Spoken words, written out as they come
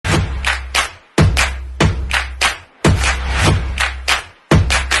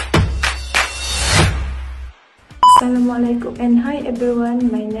Assalamualaikum and hi everyone,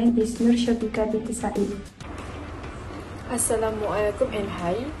 my name is Nur Syabika binti Said. Assalamualaikum and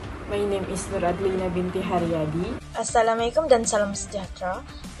hi, my name is Nur Adlina binti Haryadi. Assalamualaikum dan salam sejahtera.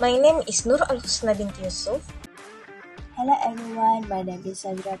 My name is Nur Al-Husna binti Yusuf. Hello everyone, my name is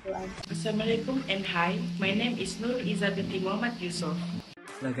Sajra Tuan. Assalamualaikum and hi, my name is Nur Iza binti Muhammad Yusuf.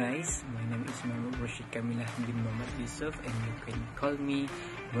 Hello guys, my name is Muhammad Murshid Kamilah bin Muhammad Yusuf and you can call me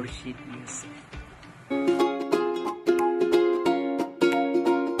Murshid Yusuf.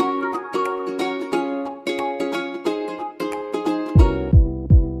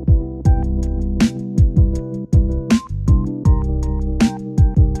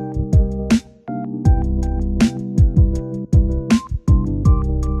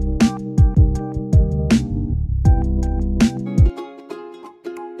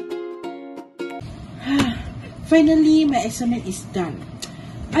 Finally, my assignment is done.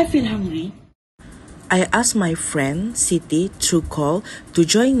 I feel hungry. I asked my friend Siti through call to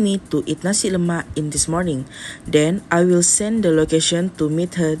join me to eat nasi lemak in this morning. Then I will send the location to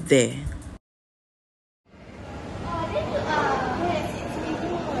meet her there.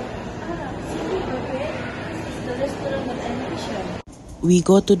 We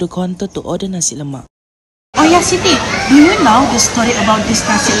go to the counter to order nasi lemak. Oh yeah, Siti, do you know the story about this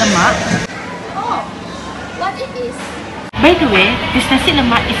nasi lemak? What it is? By the way, this nasi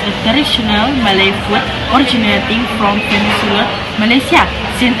lemak is a traditional Malay food originating from Peninsular Malaysia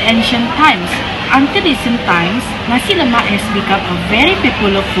since ancient times. Until recent times, nasi lemak has become a very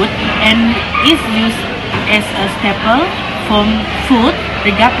popular food and is used as a staple for food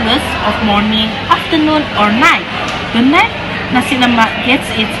regardless of morning, afternoon or night. The name nasi lemak gets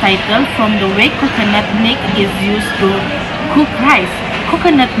its title from the way coconut milk is used to cook rice.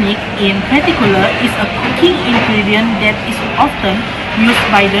 Coconut milk in particular is a cooking ingredient that is often used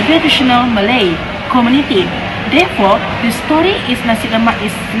by the traditional Malay community. Therefore, the story is nasi lemak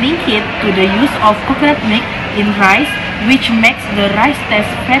is linked to the use of coconut milk in rice, which makes the rice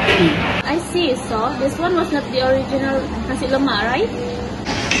taste fatty. I see, so this one was not the original nasi lemak, right?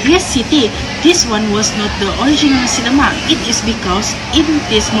 Yes, Siti, this one was not the original nasi lemak. It is because in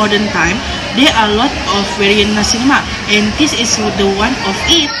this modern time, there are a lot of variant nasi lemak and this is the one of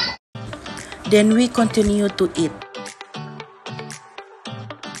it. Then we continue to eat.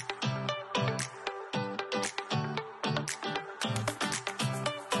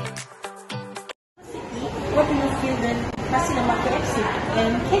 What do you feel when nasi lemak KFC?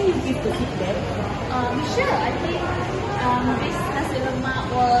 And can you give the feedback? Sure, I think this nasi lemak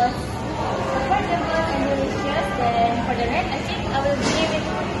was affordable and delicious. Then for the rest, I think I will give it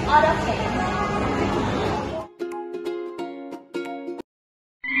out of 10.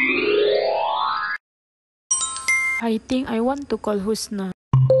 I think I want to call Husna.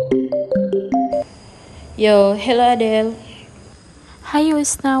 Yo, hello Adele. Hi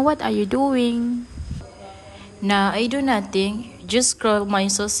Husna, what are you doing? Nah, I do nothing. Just scroll my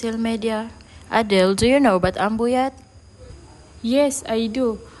social media. Adele, do you know about ambuyat? Yes, I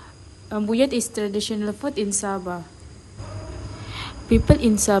do. Ambuyat is traditional food in Sabah. People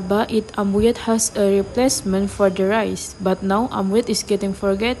in Sabah eat ambuyat as a replacement for the rice, but now ambuyat is getting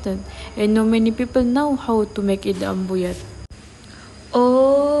forgotten, and not many people know how to make it ambuyat.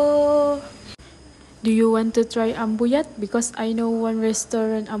 Oh, Do you want to try ambuyat? Because I know one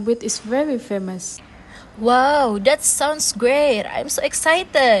restaurant ambuyat is very famous. wow, that sounds great. I'm so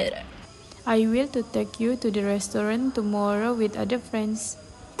excited. I will to take you to the restaurant tomorrow with other friends.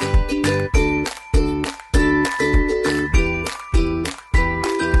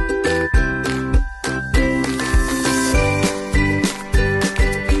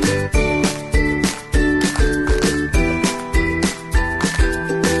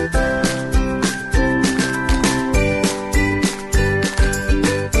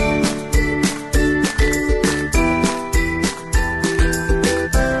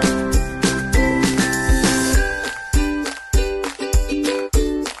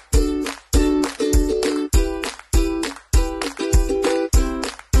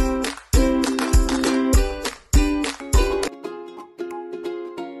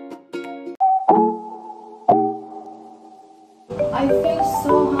 I feel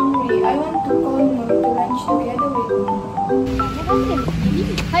so hungry. I want to call Nur to lunch together with me.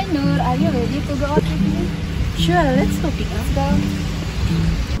 Hi Nur, are you ready to go out with me? Sure, let's go pick up.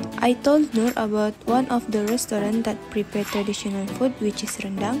 I told Nur about one of the restaurants that prepare traditional food, which is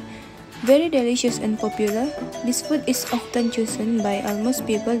rendang. Very delicious and popular, this food is often chosen by almost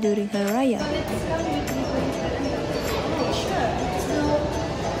people during Hari Raya.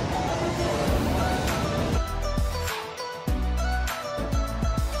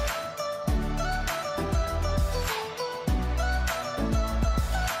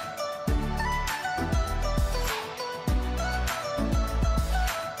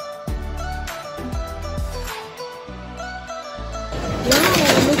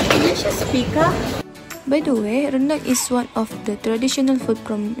 Pika. By the way, rendang is one of the traditional food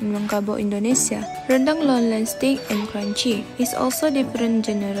from Minangkabau, Indonesia. Rendang long-lasting and crunchy is also different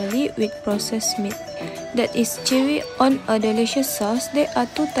generally with processed meat that is chewy on a delicious sauce. There are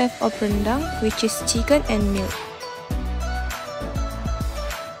two types of rendang, which is chicken and milk.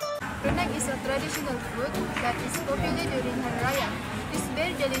 Rendang is a traditional food that is popular during Hari Raya. It's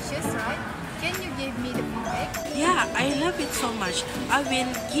very delicious, right? Can you give me the feedback? Yeah, I love it so much. I will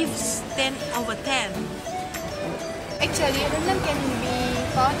give 10 over 10. Actually, rendang can be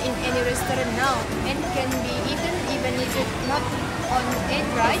found in any restaurant now and can be eaten even if it's not on end,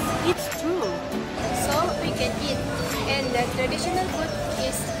 right? It's true. So we can eat. And the traditional food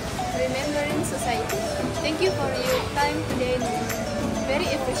is remembering society. Thank you for your time today, Nur. Very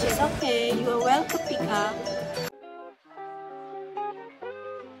appreciated. It's okay, you are welcome, Pika.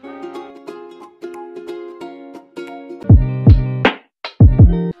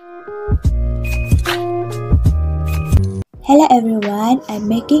 Hello everyone, I'm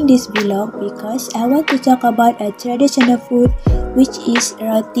making this vlog because I want to talk about a traditional food which is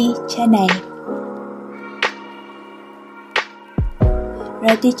roti canai.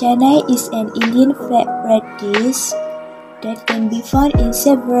 Roti canai is an Indian flatbread dish that can be found in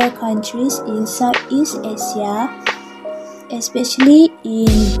several countries in Southeast Asia, especially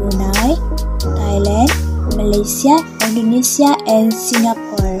in Brunei, Thailand, Malaysia, Indonesia, and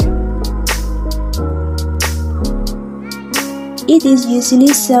Singapore. It is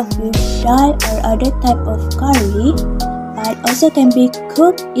usually served with dal or other type of curry, but also can be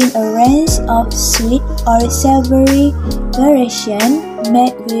cooked in a range of sweet or savory variation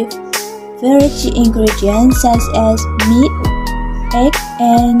made with variety ingredients such as meat, egg,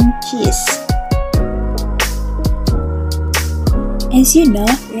 and cheese. As you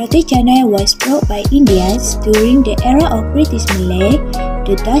know, roti canai was brought by Indians during the era of British Malay,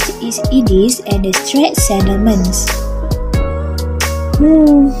 the Dutch East Indies, and the Straits Settlements.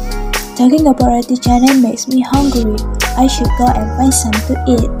 Talking about roti canai makes me hungry. I should go and find some to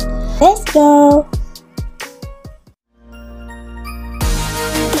eat. Let's go!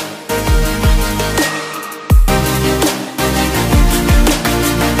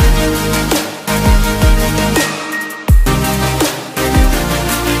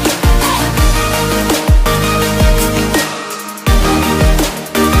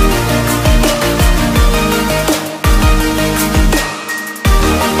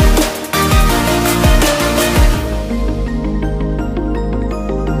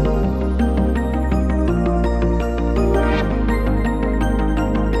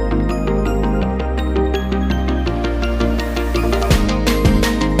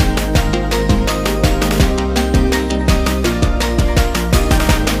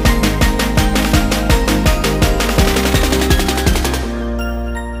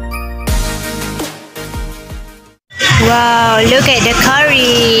 Wow, look at the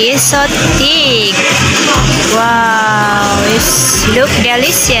curry. It's so thick. Wow, it's look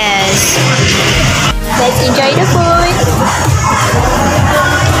delicious. Let's enjoy the food.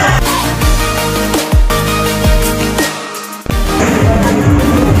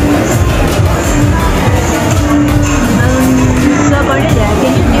 So about it,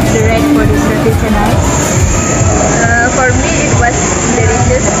 can you give the rate for this roti canai? For me, it was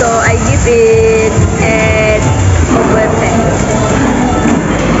delicious, so I give it an over 10.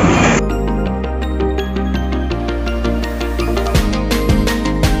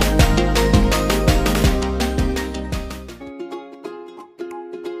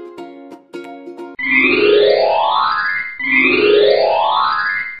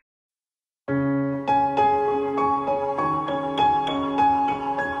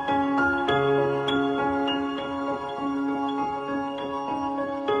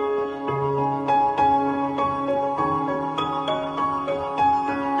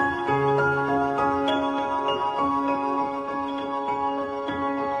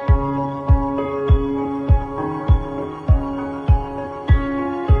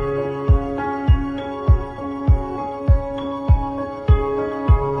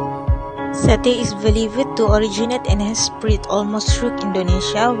 Satay is believed to originate and has spread almost through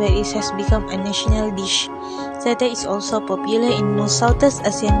Indonesia, where it has become a national dish. Satay is also popular in most Southeast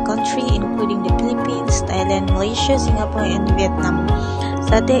Asian countries, including the Philippines, Thailand, Malaysia, Singapore, and Vietnam.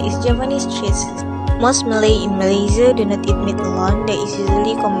 Satay is Javanese cheese. Most Malay in Malaysia do not eat meat alone. They is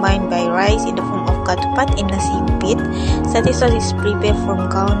usually combined by rice in the form of ketupat and nasi impit. Satay sauce is prepared from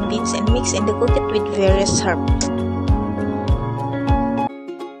ground beans and mixed and cooked with various herbs.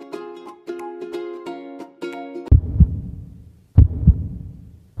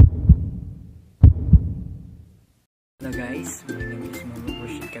 Hello guys, my name is Mama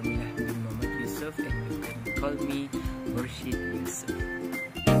Kamila call me Murshid Yusuf.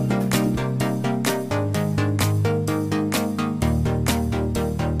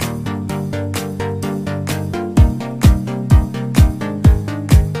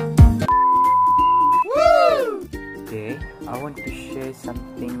 Today, I want to share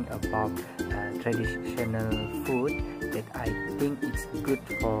something about traditional food that I think it's good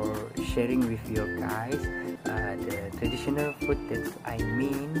for sharing with your guys. The traditional food that I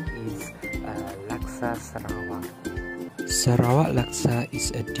mean is laksa Sarawak. Sarawak laksa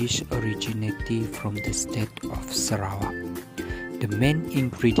is a dish originating from the state of Sarawak. The main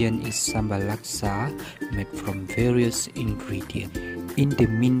ingredient is sambal laksa made from various ingredients. In the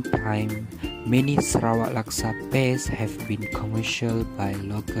meantime, many Sarawak laksa pastes have been commercial by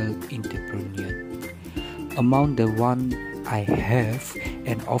local entrepreneurs. Among the one I have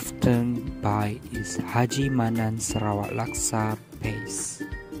and often buy is Haji Manan Sarawak laksa paste.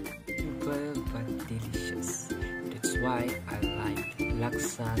 Simple but delicious. That's why I like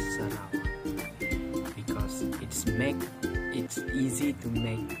laksa Sarawak, because it's easy to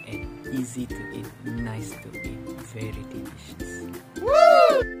make and easy to eat, nice to eat, very delicious.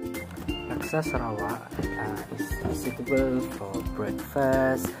 Laksa Sarawak is suitable for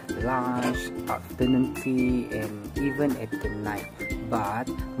breakfast, lunch, afternoon tea, and even at the night. But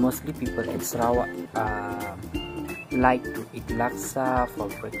mostly people at Sarawak like to eat laksa for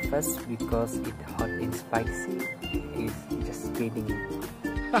breakfast because it's hot and spicy. It's just kidding.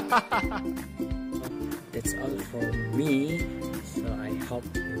 That's all from me. So I hope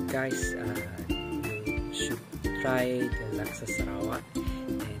you guys you should try the laksa Sarawak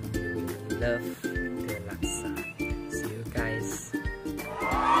and you will love the laksa.